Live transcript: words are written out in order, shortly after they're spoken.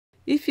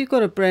If you've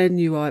got a brand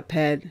new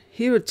iPad,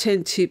 here are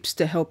 10 tips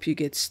to help you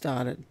get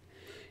started.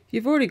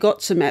 You've already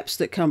got some apps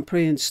that come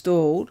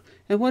pre-installed,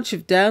 and once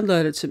you've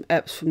downloaded some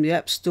apps from the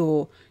App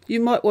Store, you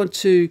might want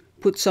to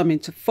put some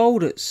into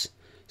folders.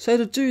 So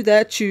to do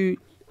that, you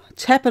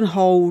tap and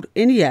hold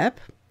any app,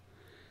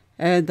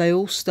 and they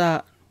all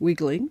start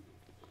wiggling.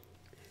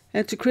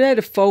 And to create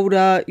a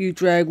folder, you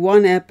drag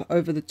one app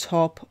over the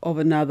top of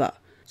another.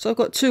 So I've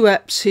got two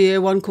apps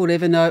here, one called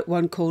Evernote,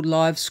 one called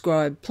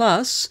LiveScribe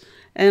Plus,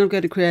 and I'm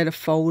going to create a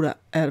folder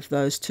out of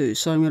those two.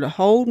 So I'm going to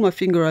hold my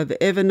finger over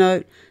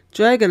Evernote,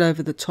 drag it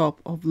over the top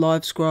of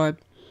LiveScribe,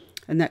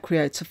 and that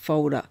creates a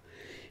folder.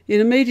 It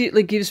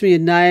immediately gives me a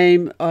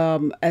name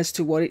as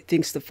to what it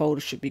thinks the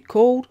folder should be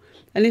called,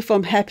 and if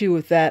I'm happy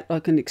with that, I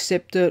can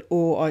accept it,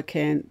 or I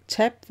can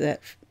tap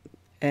that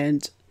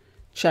and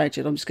change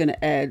it. I'm just going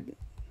to add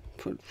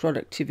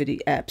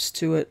productivity apps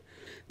to it.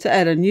 To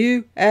add a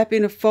new app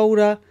in a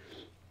folder,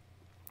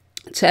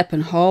 tap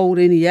and hold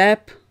any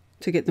app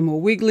to get them all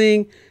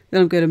wiggling.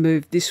 Then I'm going to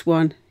move this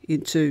one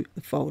into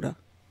the folder.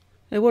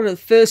 Now, one of the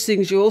first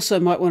things you also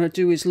might want to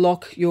do is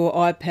lock your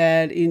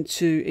iPad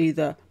into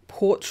either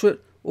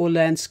portrait or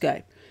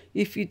landscape.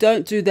 If you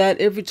don't do that,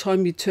 every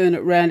time you turn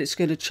it around, it's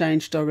going to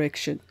change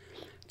direction.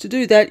 To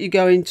do that, you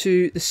go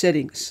into the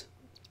settings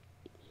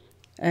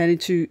and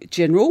into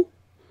general,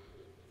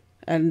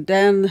 and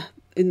down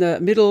in the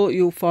middle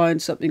you'll find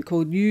something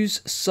called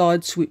use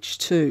side switch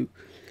to,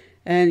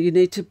 and you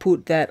need to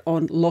put that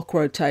on lock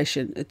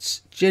rotation.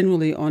 It's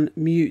generally on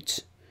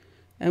mute,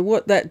 and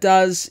what that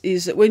does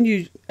is that when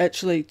you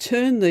actually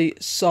turn the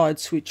side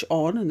switch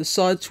on, and the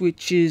side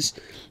switch is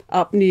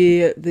up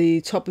near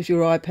the top of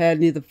your iPad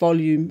near the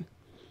volume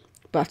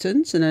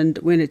buttons, and then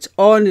when it's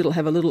on it'll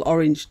have a little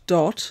orange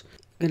dot.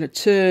 I'm going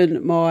to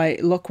turn my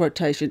lock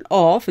rotation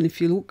off, and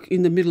if you look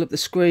in the middle of the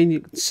screen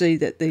you can see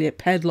that the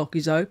padlock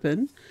is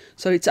open,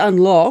 so it's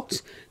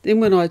unlocked.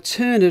 Then when I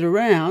turn it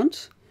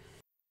around,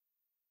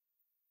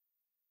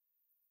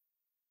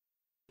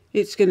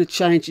 it's going to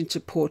change into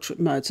portrait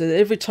mode, so that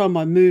every time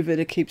I move it,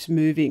 it keeps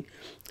moving.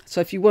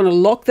 So if you want to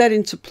lock that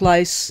into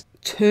place,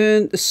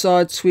 turn the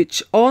side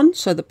switch on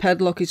so the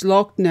padlock is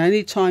locked. Now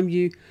anytime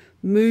you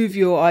move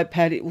your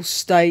iPad, it will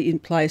stay in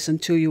place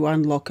until you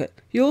unlock it.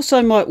 You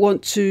also might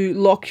want to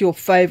lock your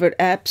favorite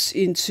apps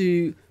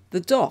into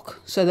the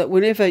dock so that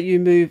whenever you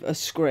move a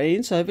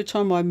screen, so every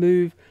time I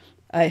move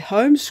a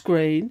home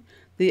screen,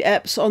 the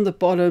apps on the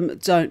bottom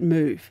don't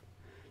move.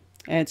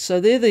 And so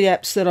they're the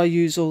apps that I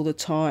use all the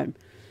time.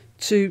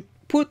 To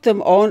put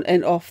them on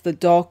and off the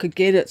dock,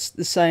 again it's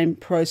the same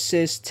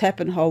process.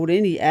 Tap and hold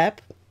any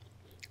app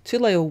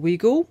till they all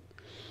wiggle,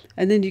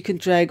 and then you can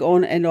drag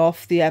on and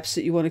off the apps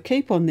that you want to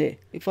keep on there.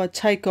 If I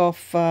take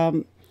off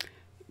the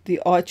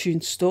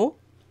iTunes Store,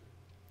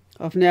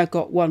 I've now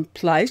got one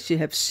place. You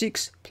have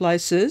 6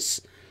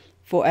 places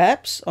for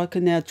apps. I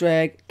can now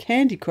drag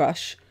Candy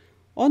Crush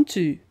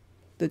onto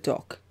the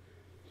dock,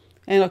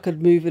 and I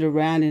could move it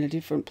around in a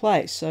different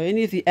place. So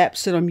any of the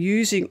apps that I'm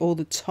using all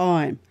the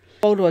time,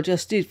 folder I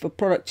just did for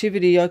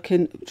productivity, I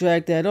can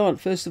drag that on.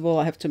 First of all,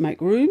 I have to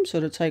make room, so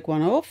to take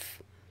one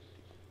off,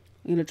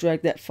 I'm going to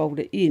drag that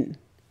folder in.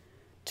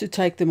 To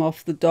take them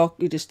off the dock,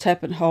 you just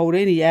tap and hold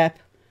any app.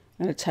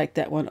 I'm going to take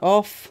that one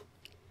off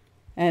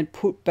and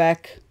put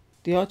back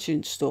the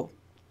iTunes Store.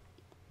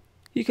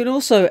 You can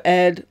also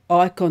add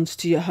icons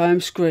to your home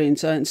screen.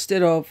 So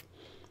instead of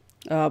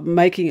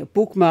making a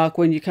bookmark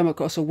when you come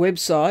across a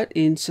website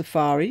in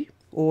Safari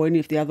or any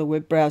of the other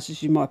web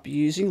browsers you might be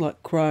using,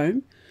 like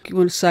Chrome, you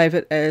want to save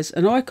it as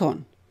an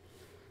icon.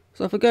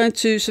 So if I go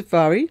into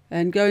Safari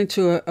and go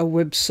into a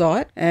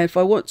website, and if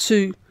I want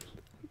to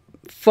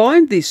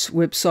find this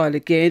website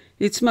again,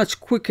 it's much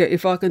quicker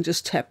if I can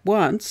just tap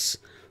once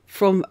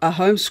from a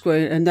home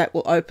screen, and that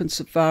will open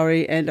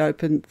Safari and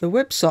open the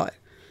website.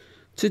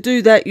 To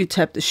do that, you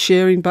tap the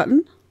sharing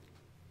button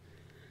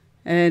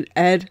and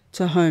add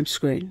to home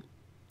screen.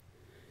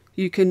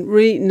 You can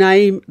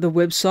rename the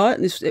website.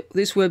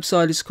 This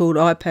website is called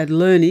iPad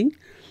Learning,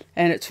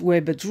 and its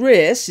web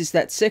address is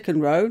that second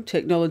row,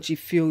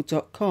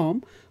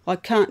 technologyfield.com. I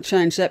can't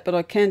change that, but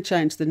I can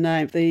change the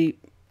name. The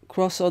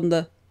cross on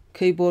the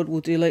keyboard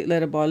will delete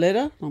letter by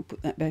letter. I'll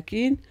put that back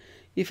in.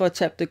 If I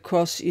tap the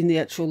cross in the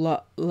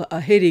actual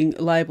heading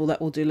label, that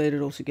will delete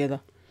it altogether.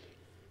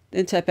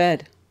 Then tap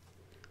add.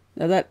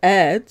 Now that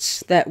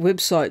adds that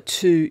website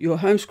to your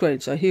home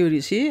screen. So here it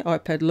is here,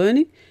 iPad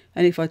Learning,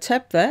 and if I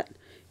tap that,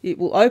 it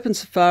will open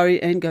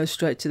Safari and go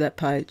straight to that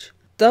page.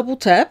 Double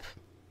tap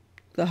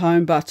the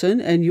home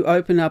button and you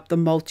open up the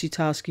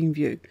multitasking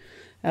view.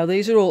 Now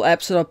these are all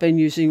apps that I've been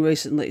using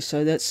recently.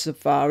 So that's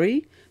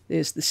Safari,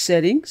 there's the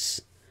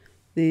settings,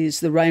 there's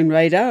the rain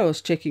radar. I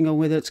was checking on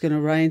whether it's going to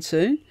rain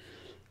soon.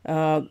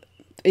 Email,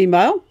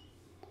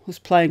 I was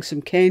playing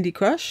some Candy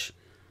Crush,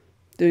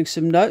 doing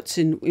some notes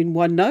in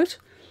OneNote.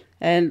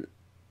 And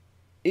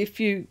if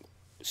you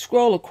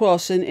scroll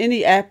across, and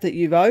any app that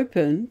you've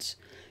opened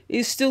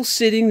is still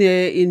sitting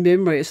there in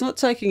memory. It's not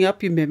taking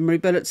up your memory,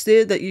 but it's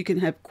there that you can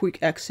have quick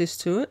access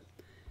to it.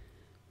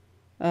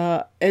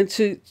 And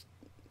to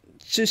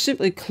to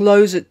simply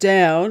close it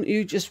down,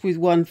 you just with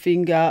one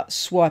finger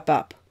swipe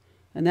up,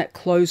 and that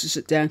closes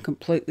it down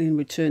completely and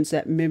returns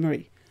that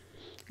memory.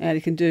 And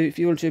you can do, if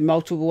you want to do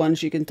multiple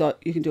ones, you can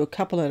do a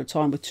couple at a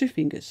time with 2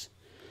 fingers.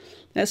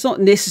 Now, it's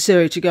not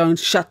necessary to go and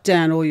shut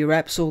down all your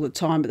apps all the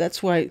time, but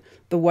that's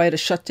the way to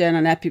shut down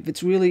an app if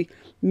it's really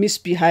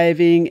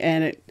misbehaving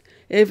and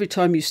every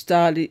time you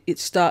start it, it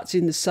starts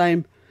in the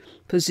same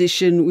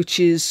position, which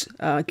is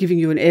giving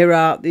you an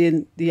error.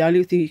 Then the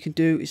only thing you can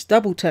do is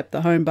double tap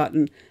the home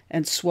button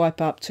and swipe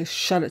up to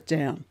shut it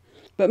down.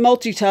 But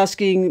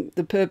multitasking,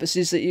 the purpose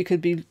is that you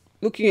could be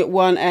looking at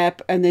one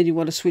app and then you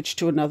want to switch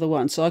to another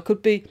one. So I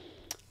could be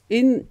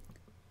in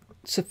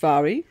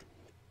Safari,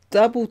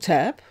 double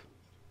tap,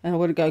 and I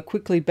want to go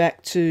quickly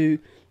back to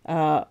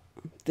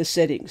the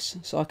settings.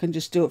 So I can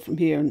just do it from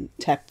here and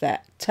tap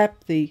that.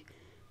 Tap the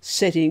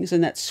settings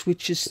and that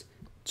switches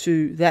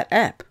to that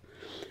app.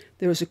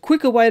 There is a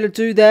quicker way to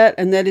do that,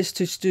 and that is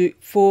to do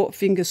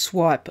 4-finger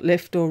swipe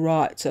left or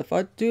right. So if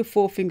I do a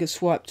 4-finger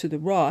swipe to the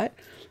right,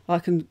 I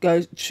can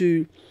go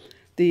to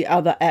the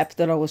other app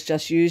that I was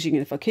just using.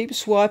 And if I keep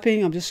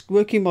swiping, I'm just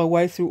working my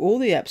way through all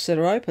the apps that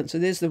are open. So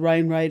there's the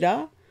rain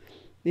radar.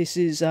 This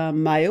is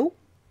Mail.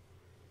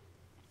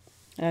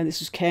 And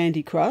this is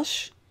Candy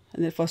Crush.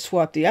 And if I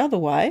swipe the other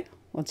way,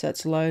 once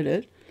that's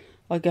loaded,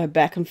 I go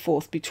back and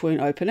forth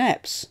between open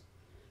apps.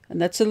 And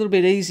that's a little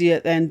bit easier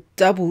than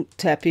double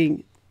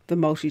tapping the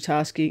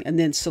multitasking and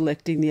then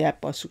selecting the app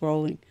by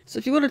scrolling. So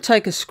if you want to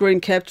take a screen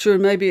capture,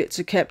 and maybe it's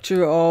a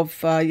capture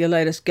of your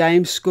latest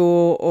game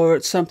score, or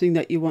it's something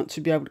that you want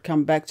to be able to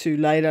come back to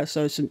later,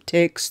 so some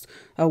text,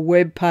 a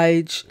web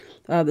page,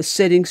 the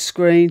settings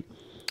screen.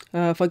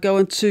 If I go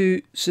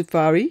into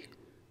Safari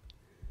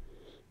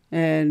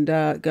and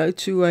go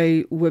to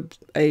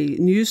a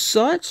news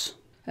site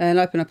and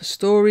open up a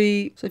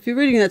story. So if you're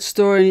reading that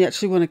story and you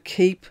actually want to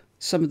keep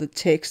some of the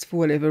text for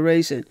whatever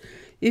reason,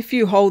 if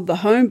you hold the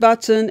home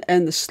button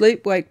and the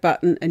sleep wake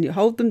button and you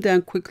hold them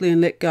down quickly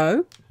and let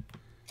go,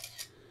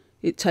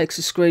 it takes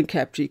a screen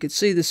capture. You can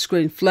see the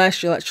screen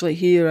flash. You'll actually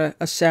hear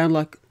a sound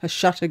like a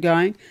shutter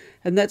going,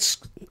 and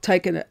that's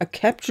taken a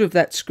capture of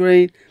that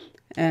screen.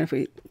 And if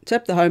we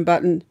tap the home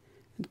button,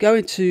 go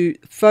into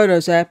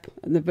Photos app,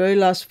 and the very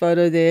last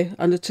photo there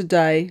under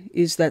Today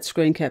is that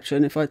screen capture.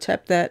 And if I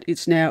tap that,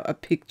 it's now a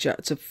picture.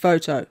 It's a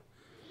photo.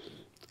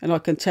 And I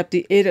can tap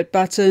the Edit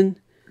button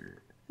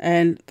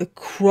and the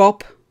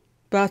Crop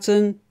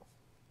button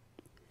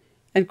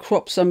and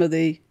crop some of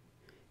the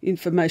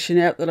information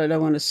out that I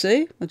don't want to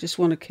see. I just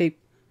want to keep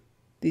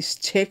this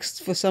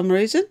text for some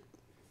reason.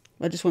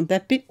 I just want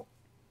that bit,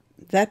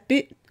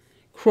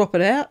 crop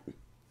it out,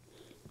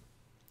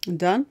 and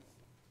done.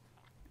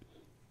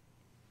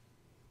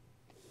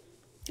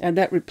 And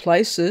that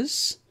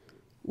replaces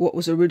what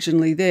was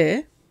originally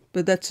there,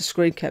 but that's a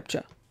screen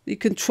capture. The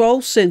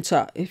control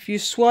center, if you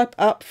swipe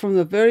up from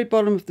the very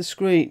bottom of the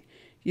screen,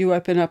 you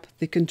open up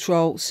the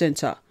control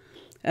center.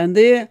 And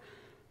there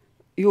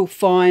you'll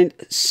find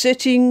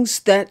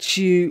settings that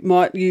you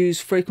might use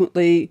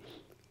frequently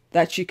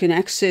that you can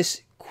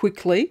access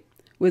quickly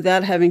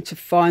without having to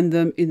find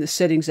them in the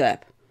settings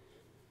app.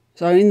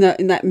 So in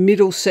that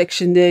middle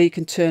section there, you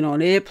can turn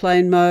on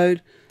airplane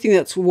mode. Everything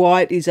that's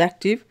white is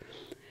active.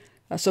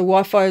 So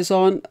Wi-Fi is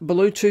on,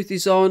 Bluetooth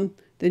is on,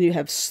 then you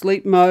have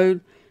sleep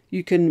mode.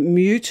 You can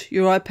mute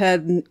your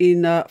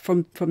iPad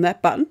from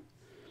that button,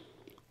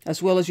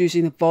 as well as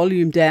using the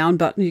volume down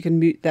button. You can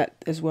mute that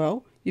as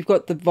well. You've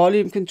got the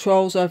volume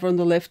controls over on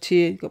the left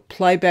here. You've got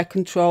playback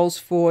controls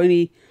for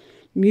any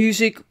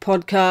music,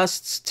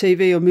 podcasts,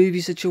 TV or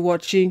movies that you're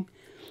watching.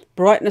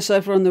 Brightness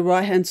over on the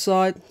right-hand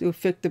side to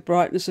affect the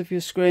brightness of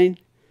your screen.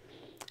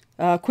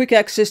 Quick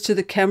access to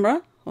the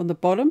camera on the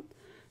bottom.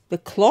 The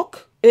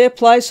clock.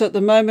 AirPlay, so at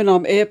the moment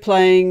I'm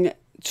AirPlaying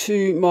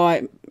to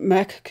my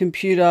Mac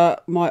computer,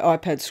 my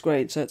iPad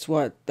screen, so that's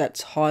why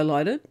that's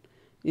highlighted.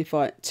 If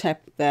I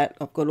tap that,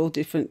 I've got all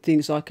different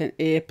things I can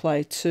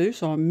AirPlay to,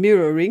 so I'm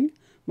mirroring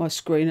my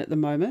screen at the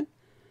moment.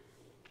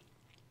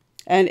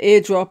 And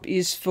AirDrop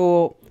is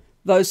for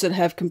those that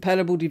have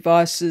compatible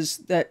devices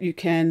that you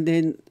can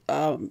then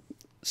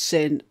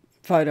send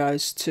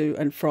photos to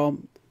and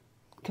from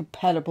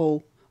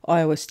compatible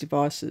iOS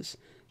devices.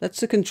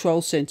 That's the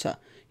control center.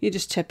 You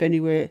just tap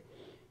anywhere,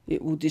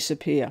 it will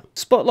disappear.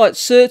 Spotlight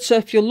search, so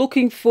if you're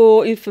looking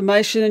for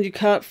information and you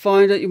can't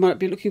find it, you might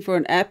be looking for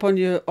an app on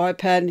your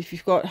iPad, and if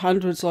you've got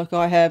hundreds like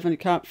I have and you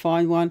can't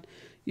find one,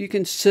 you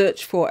can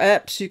search for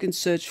apps, you can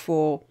search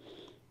for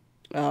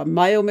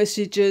mail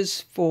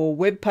messages, for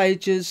web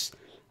pages,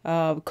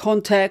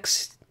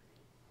 contacts,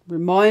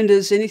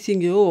 reminders,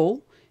 anything at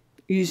all,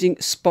 using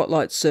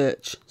Spotlight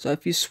search. So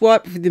if you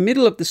swipe from the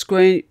middle of the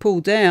screen,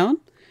 pull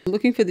down,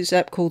 looking for this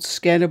app called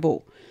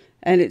Scannable.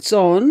 And it's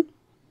on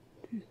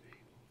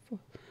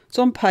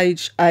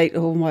page 8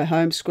 of all my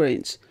home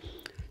screens.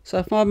 So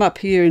if I'm up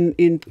here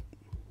in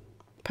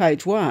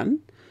page 1,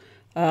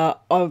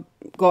 I've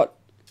got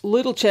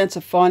little chance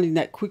of finding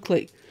that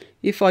quickly.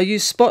 If I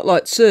use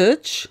Spotlight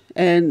search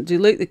and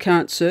delete the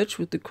current search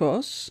with the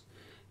cross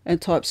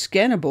and type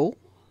Scannable,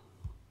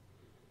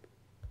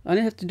 I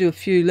only have to do a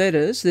few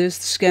letters. There's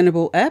the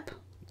scannable app.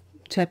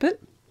 Tap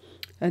it,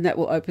 and that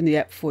will open the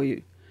app for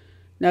you.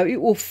 Now it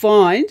will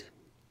find,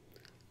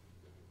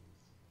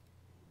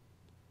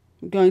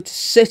 I'm going to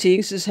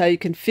settings, this is how you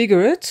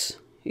configure it,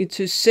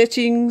 into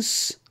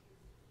settings,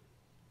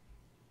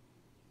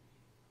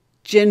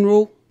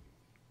 general,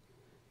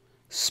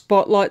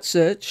 spotlight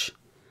search.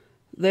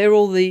 They're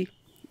all the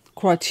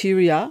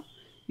criteria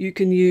you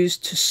can use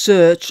to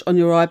search on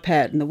your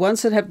iPad. And the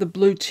ones that have the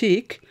blue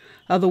tick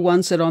are the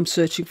ones that I'm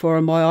searching for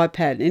on my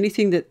iPad.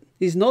 Anything that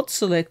is not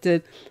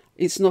selected,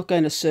 it's not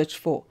going to search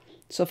for.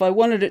 So if I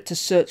wanted it to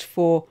search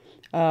for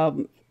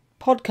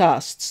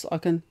podcasts, I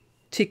can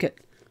tick it.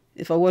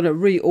 If I want to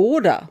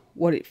reorder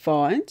what it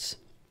finds,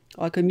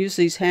 I can use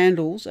these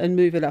handles and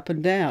move it up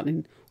and down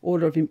in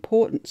order of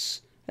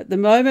importance. At the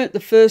moment, the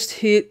first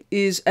hit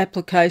is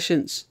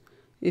applications.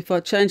 If I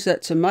change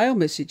that to mail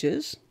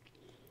messages,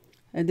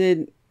 and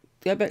then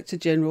go back to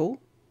general,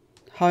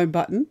 home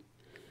button,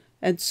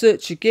 and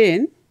search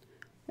again,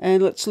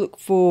 and let's look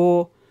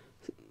for,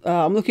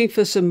 I'm looking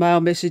for some mail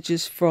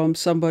messages from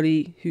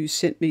somebody who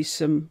sent me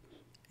some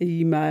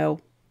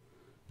email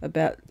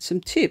about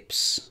some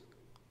tips.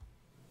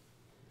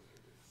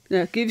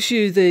 Now it gives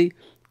you the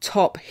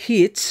top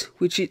hit,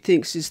 which it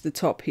thinks is the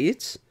top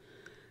hit,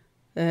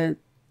 and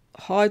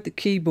hide the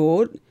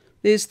keyboard.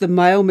 There's the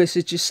mail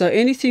messages, so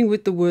anything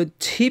with the word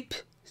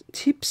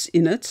tips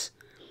in it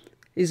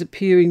is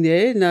appearing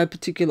there, no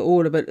particular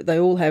order, but they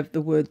all have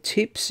the word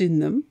tips in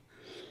them,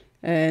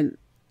 and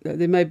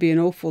there may be an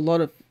awful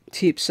lot of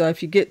tips. So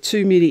if you get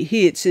too many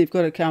hits, you've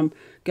got to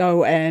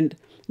go and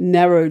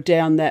narrow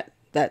down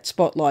that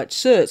spotlight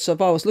search. So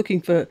if I was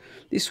looking for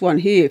this one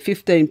here,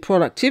 15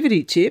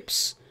 productivity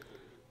tips,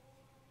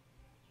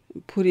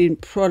 put in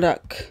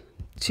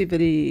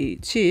productivity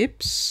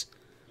tips,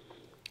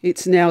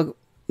 it's now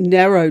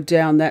narrowed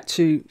down that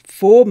to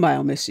 4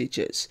 mail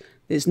messages.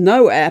 There's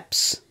no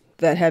apps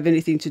that have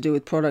anything to do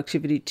with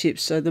productivity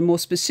tips. So the more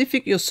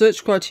specific your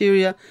search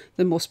criteria,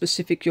 the more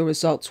specific your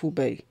results will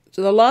be.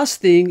 So the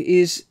last thing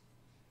is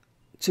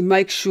to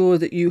make sure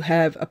that you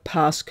have a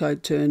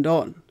passcode turned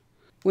on.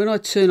 When I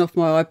turn off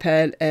my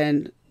iPad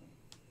and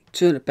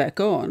turn it back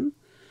on,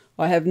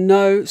 I have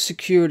no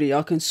security.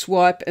 I can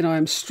swipe and I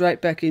am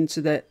straight back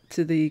into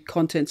to the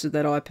contents of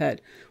that iPad,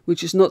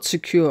 which is not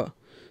secure.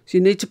 So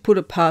you need to put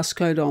a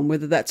passcode on,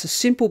 whether that's a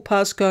simple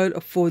passcode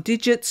of 4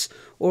 digits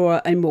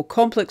or a more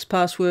complex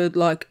password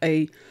like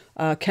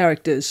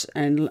characters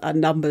and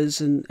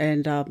numbers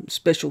and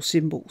special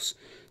symbols.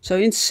 So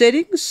in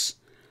settings,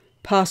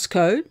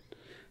 passcode,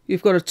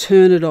 you've got to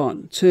turn it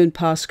on, turn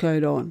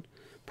passcode on.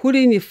 Put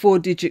in your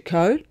 4-digit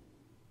code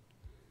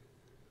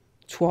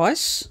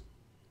twice.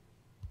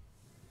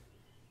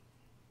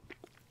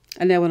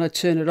 And now when I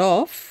turn it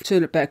off,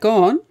 turn it back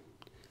on,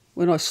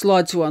 when I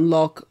slide to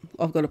unlock,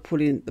 I've got to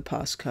put in the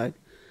passcode.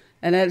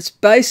 And at its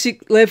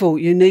basic level,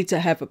 you need to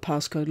have a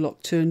passcode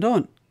lock turned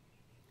on.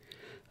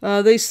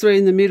 These 3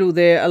 in the middle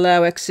there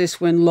allow access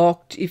when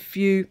locked. If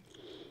you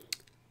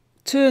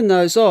turn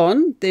those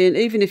on, then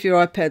even if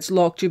your iPad's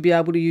locked, you'll be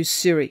able to use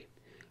Siri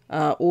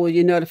or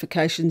your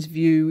notifications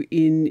view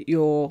in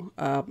your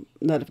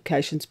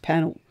notifications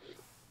panel.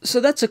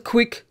 So that's a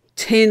quick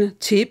 10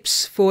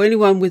 tips for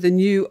anyone with a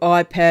new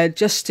iPad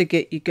just to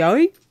get you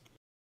going.